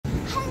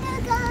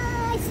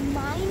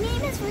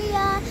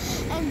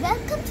and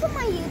welcome to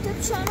my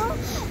YouTube channel,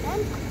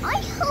 and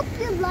I hope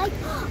you like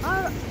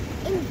our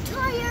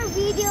entire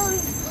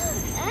videos,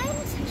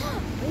 and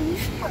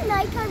if you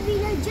like our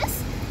video,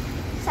 just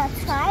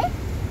subscribe,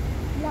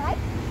 like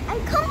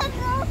and comment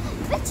below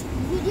which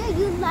video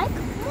you like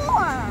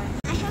more.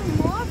 I have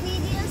more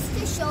videos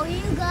to show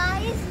you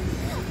guys,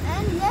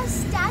 and let's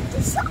start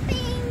the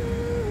shopping.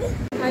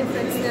 Hi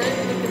friends, I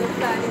am in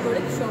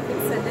Ballincollig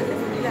shopping center.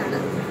 I am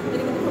going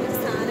to go to the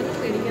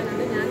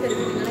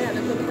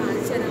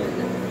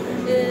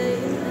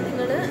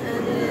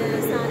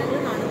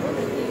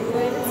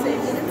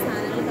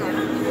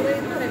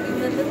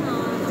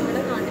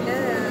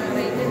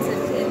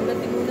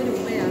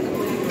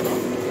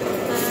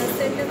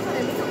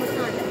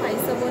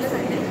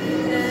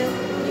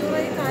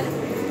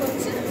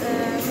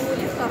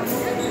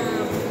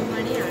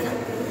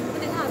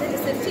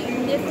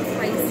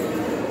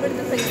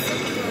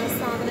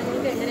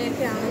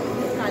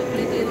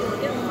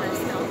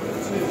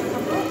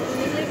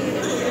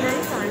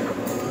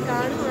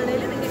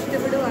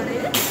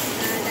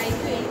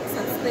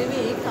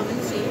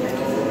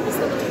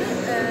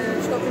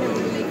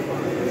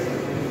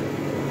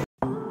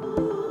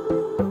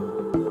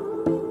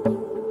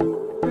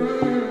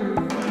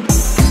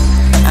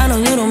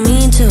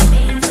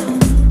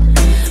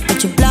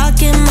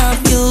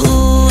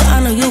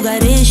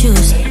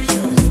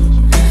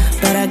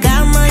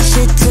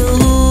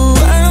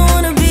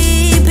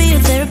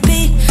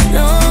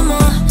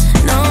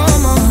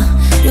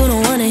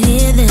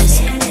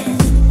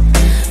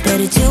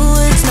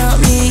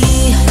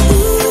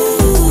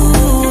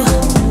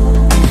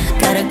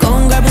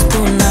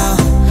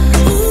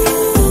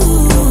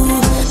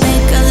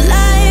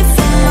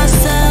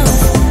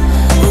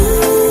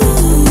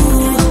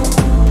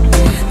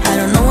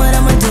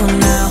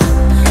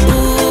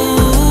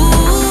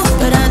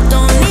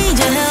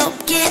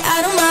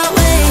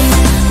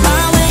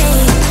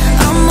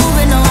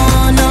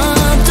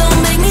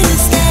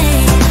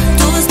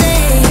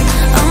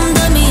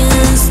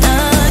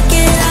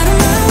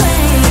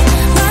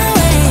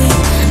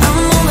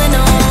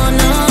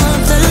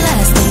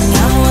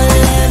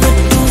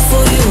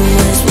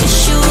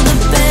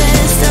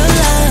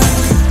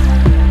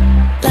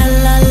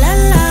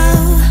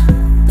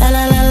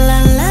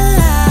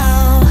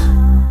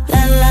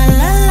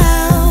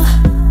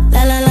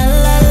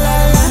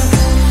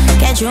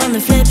on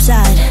the flip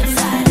side,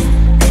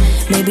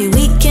 maybe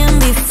we can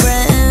be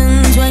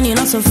friends when you're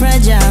not so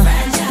fragile,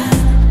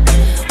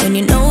 when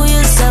you know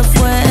yourself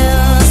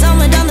well,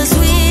 somewhere down the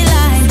sweet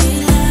line,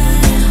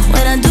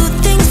 when I do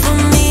things for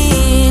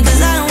me, cause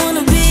I don't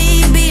wanna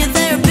be a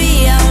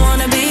therapy, I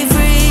wanna be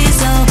free,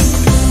 so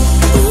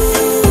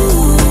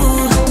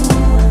ooh,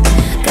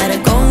 gotta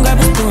go and grab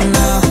a spoon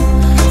now,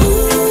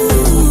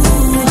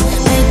 ooh,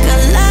 make a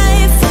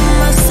life for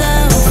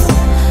myself,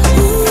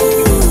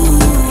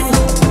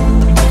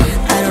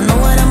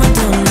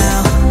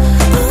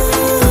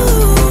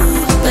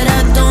 but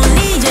I don't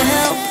need your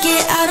help.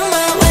 Get out of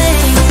my way,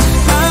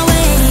 my way.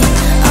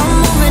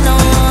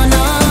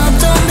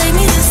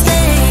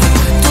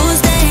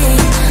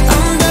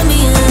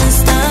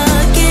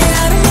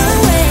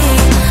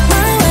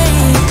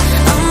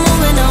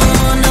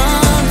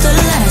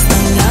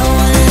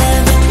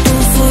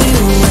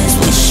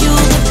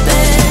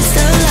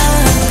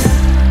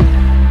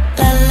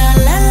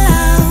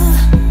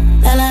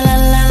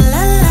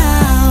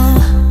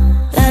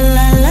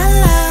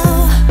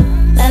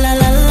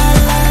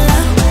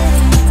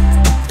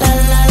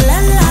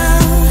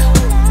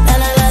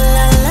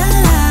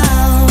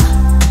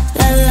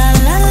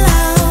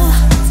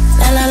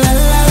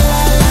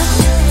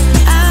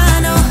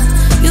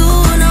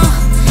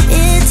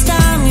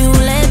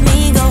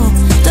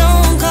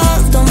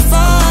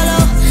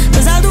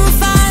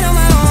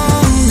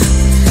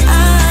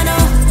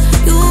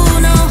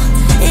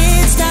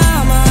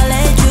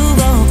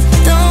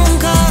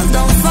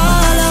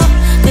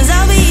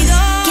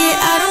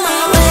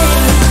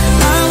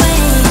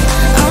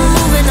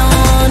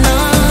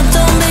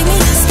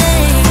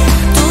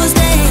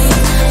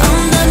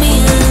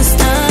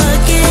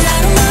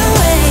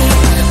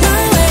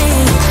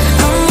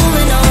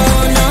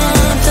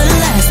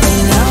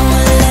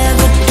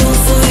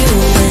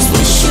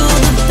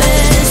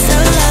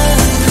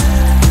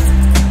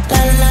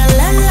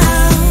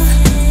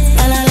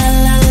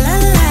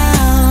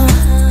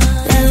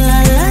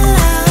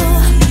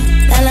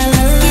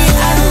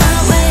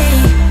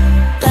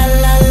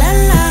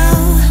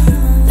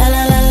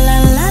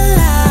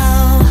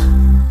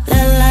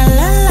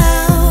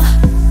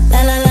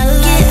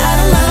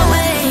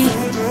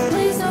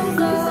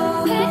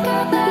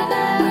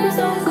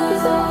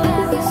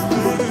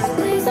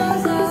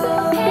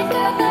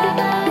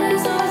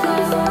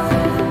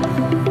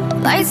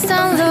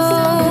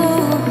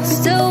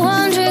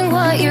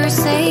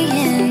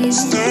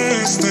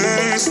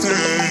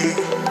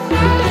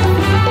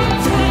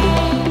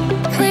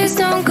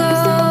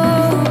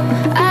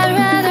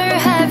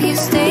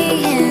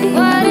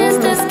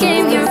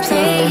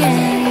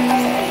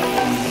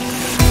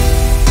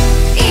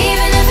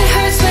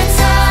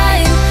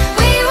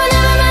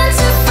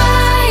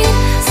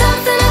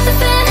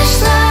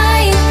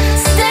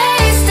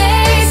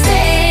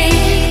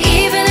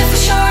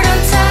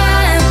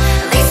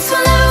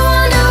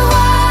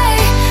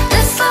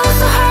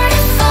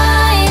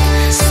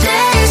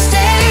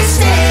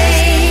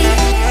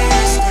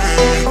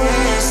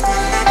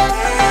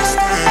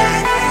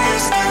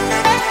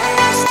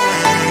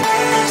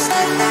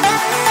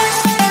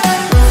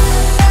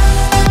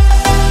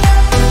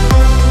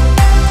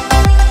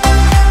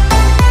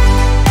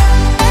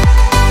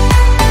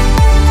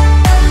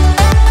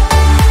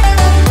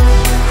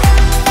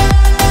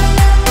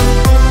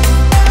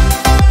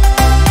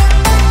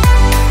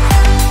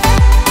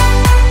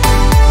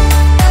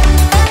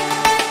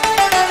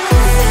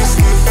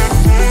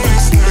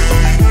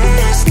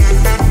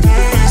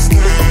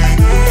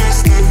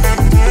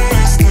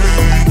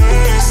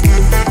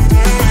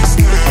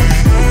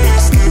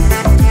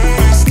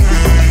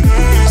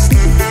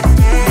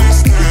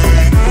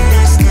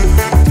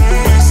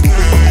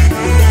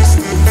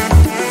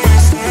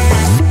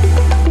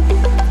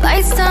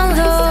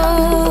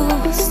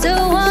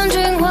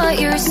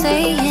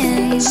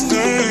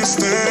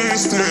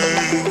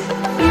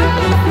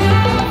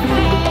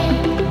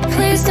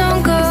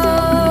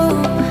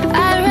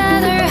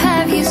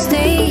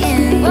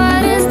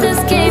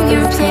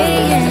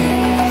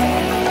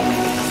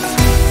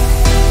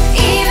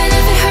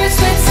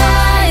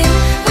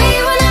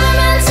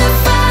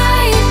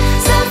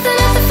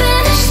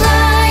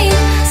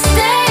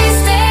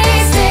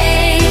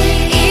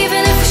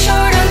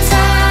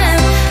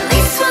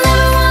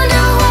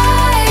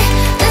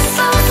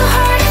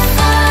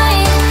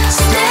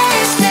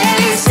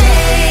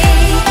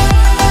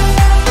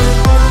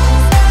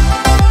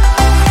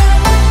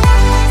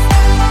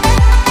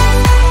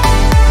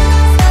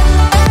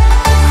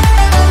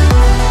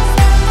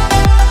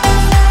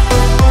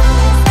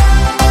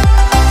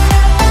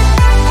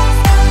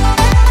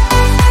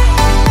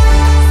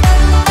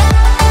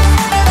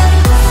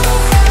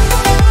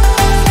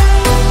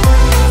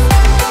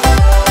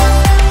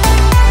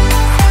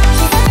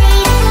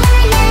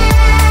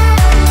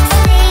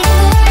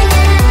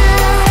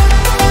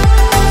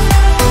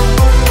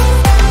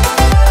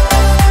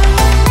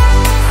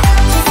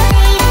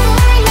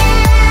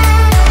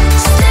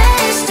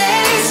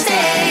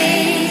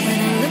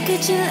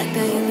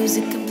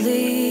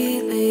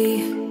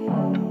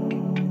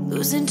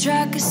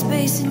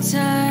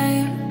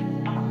 time.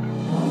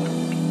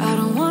 I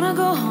don't wanna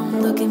go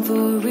home looking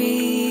for a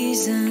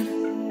reason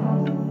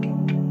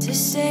to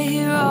stay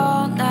here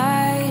all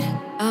night.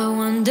 I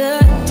wonder,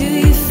 do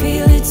you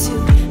feel it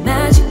too?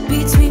 Magic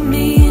between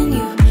me and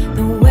you,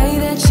 the way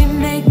that you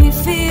make me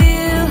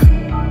feel.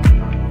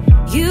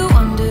 You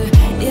wonder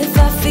if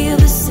I feel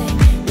the same,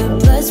 the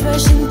blood's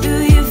rushing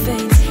through your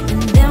veins.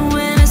 And then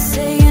when I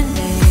say your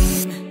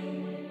name,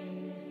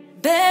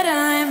 bet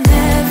I'm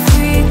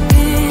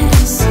everything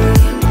you see.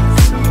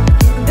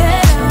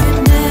 Bet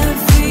I'm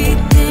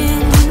everything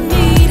you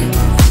need.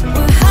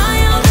 We're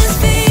high on this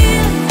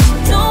feeling,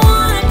 don't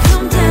wanna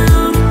come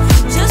down.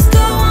 Just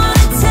go on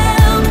and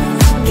tell me,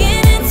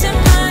 get into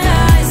my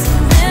eyes.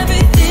 I'm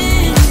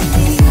everything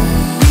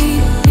you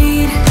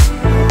need.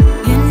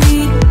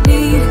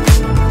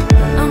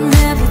 I'm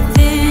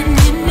everything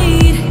you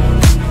need.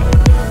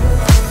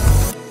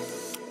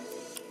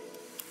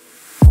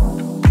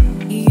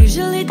 You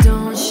usually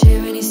don't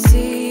share any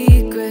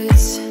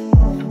secrets.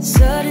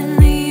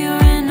 Suddenly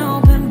you're an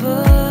open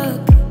book.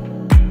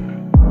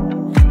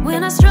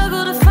 When I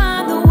struggle to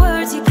find the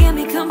words, you get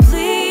me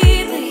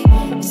completely.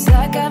 It's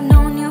like I've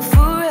known you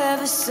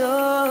forever. So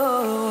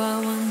I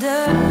wonder,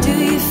 do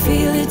you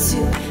feel it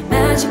too?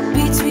 Magic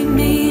between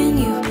me and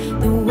you,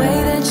 the way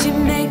that you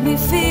make me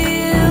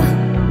feel.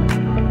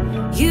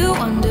 You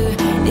wonder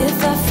if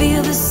I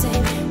feel the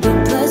same, the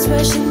blood's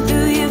rushing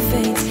through your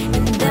veins.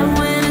 And then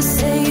when I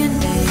say your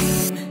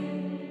name,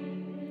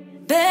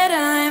 bet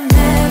I'm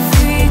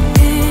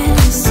everything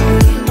you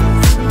see.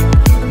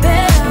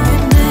 Bet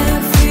I'm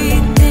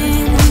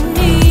everything you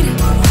need.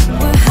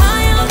 We're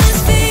high on this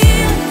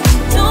feeling,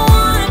 don't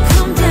wanna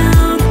come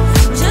down.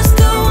 Just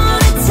go on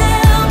and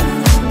tell me,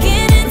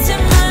 get into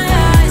my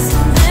eyes.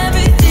 I'm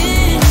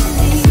everything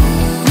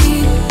you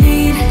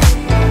need.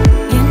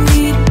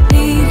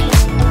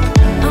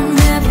 I'm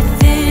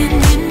everything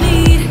you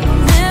need.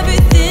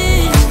 Everything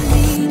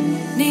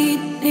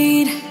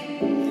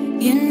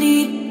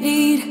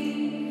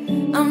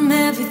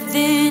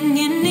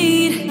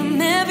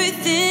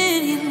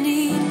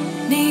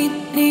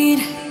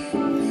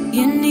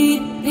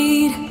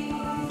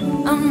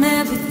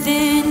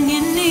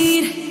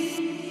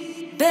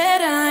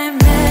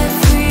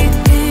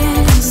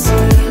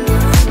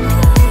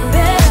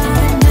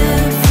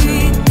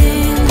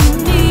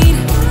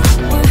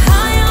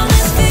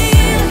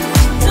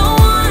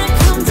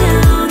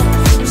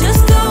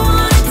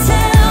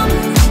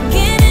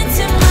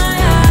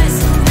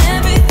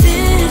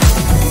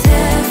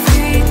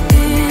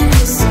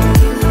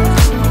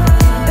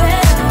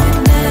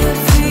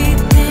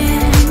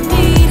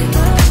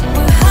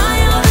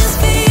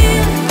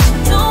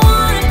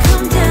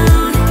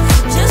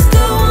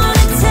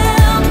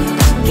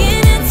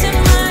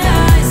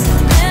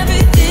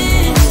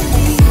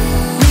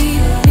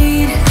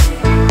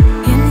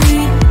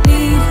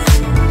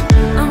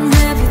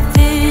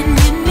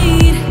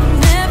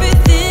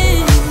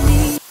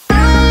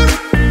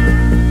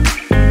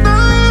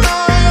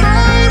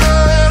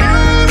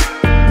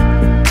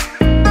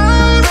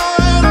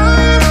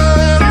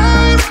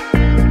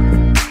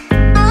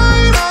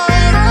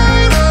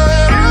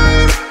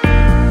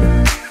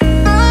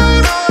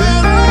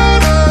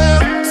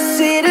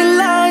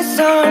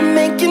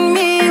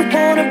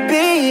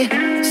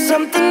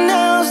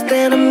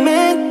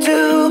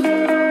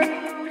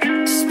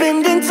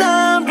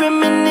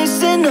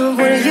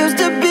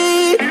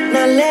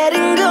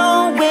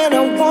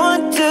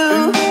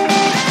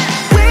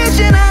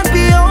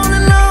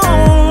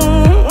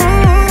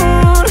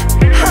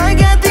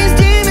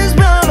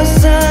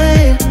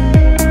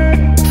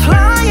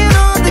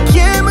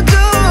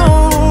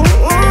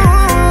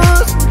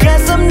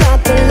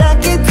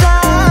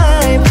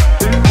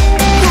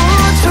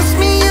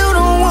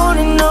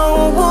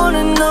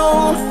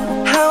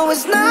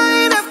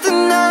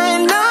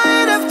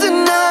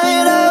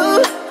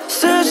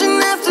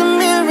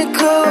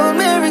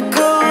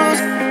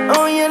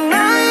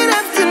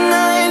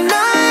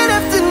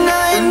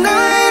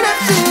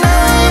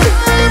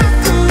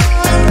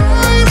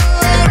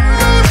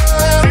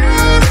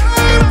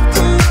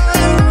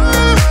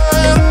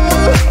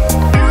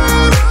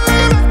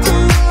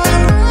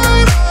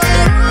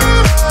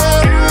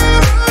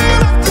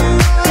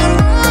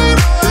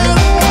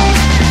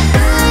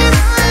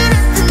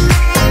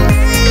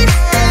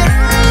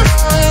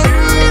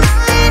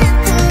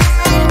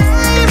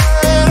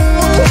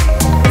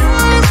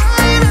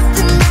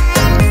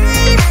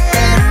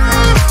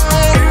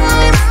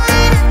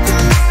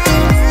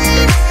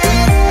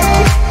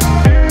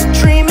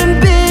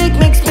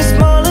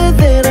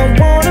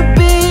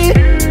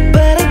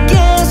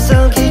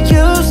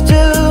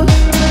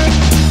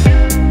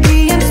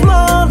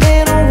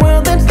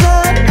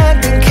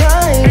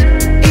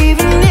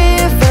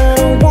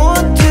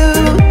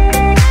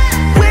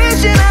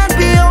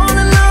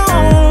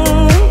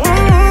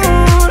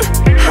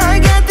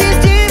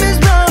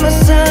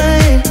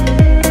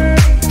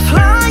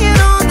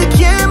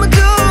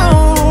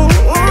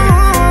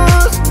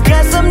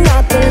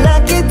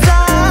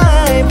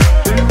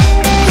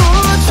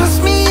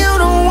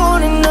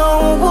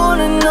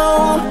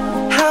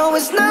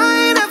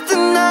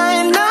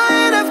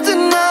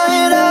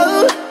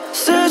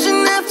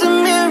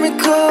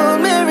miracle,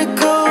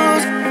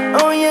 miracles.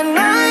 Oh yeah,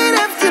 night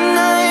after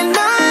night,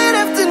 night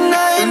after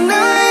night,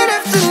 night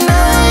after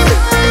night.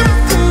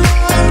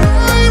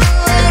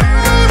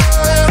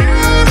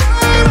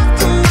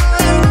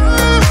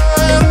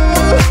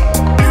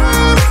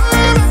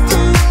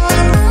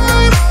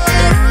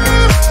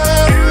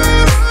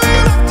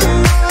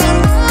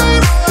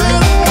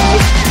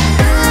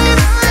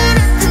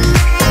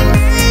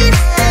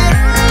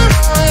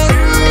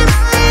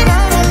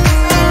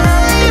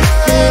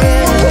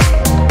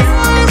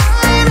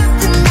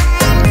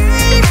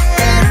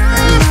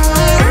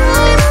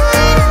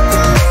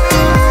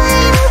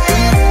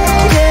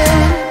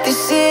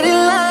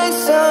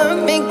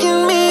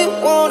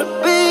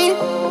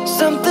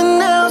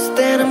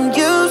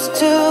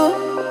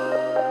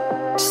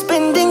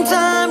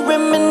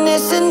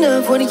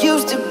 What it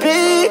used to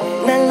be,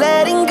 not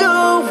letting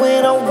go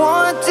when I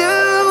want to.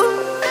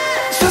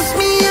 Trust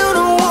me, you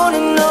don't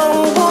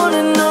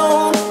wanna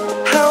know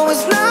how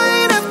it's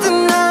night after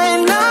night,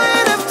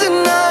 night after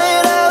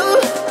night.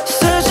 Oh,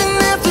 searching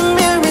after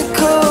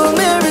miracles,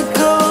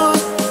 miracles.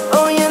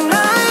 Oh yeah,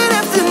 night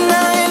after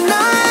night,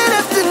 night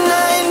after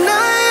night,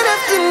 night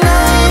after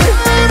night.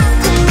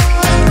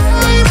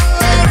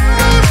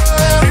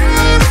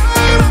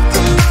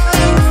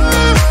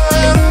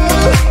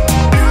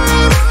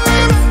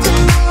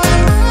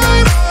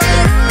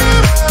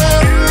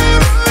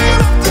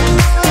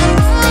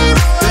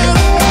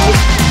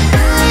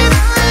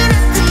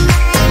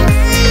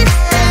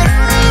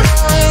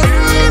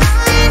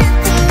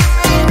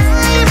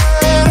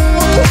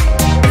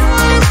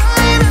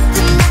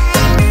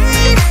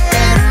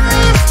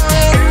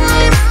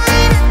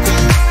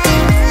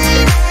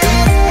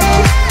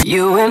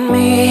 You and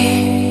me,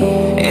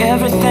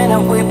 everything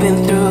that we've been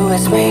through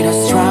has made us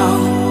strong.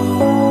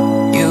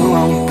 You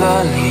won't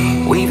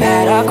believe we've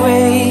had our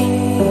gray,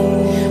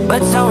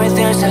 but somewhere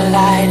there's a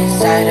light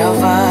inside of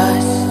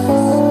us.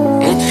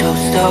 It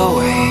shows the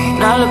way.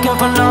 Not looking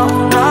for no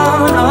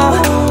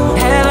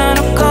heaven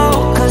or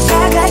gold, 'cause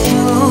I got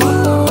you,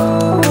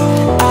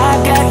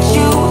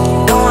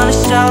 don't wanna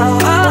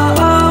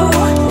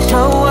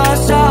show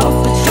us off,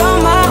 but you're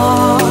my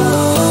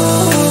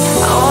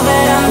all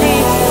that I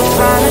need.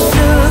 Trying to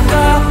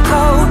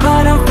sugarcoat,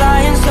 but I'm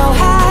flying so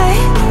high.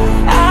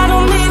 I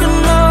don't even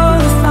know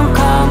if I'm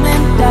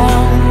coming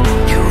down.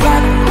 You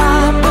rock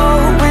my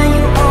boat when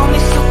you hold me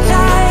so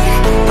tight.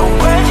 The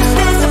world just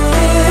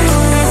disappears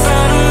in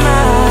front of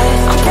my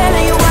eyes. I'm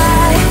telling you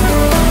why,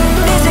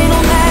 this ain't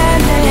no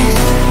madness.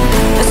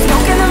 The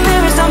smoke in the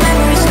mirrors, our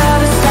memories of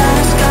the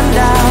sun's come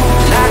down.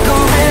 Like a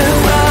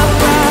river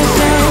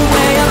rising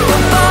way up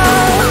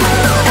above.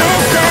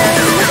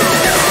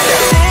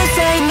 This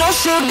ain't no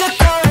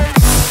sugarcoat.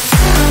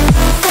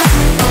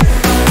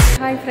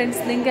 Hi friends,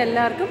 നിങ്ങൾക്ക്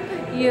എല്ലാവർക്കും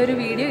ഈ ഒരു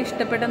video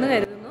ഇഷ്ടപ്പെട്ടെന്ന്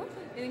കരുതുന്നു.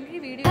 നിങ്ങൾക്ക് ഈ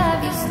video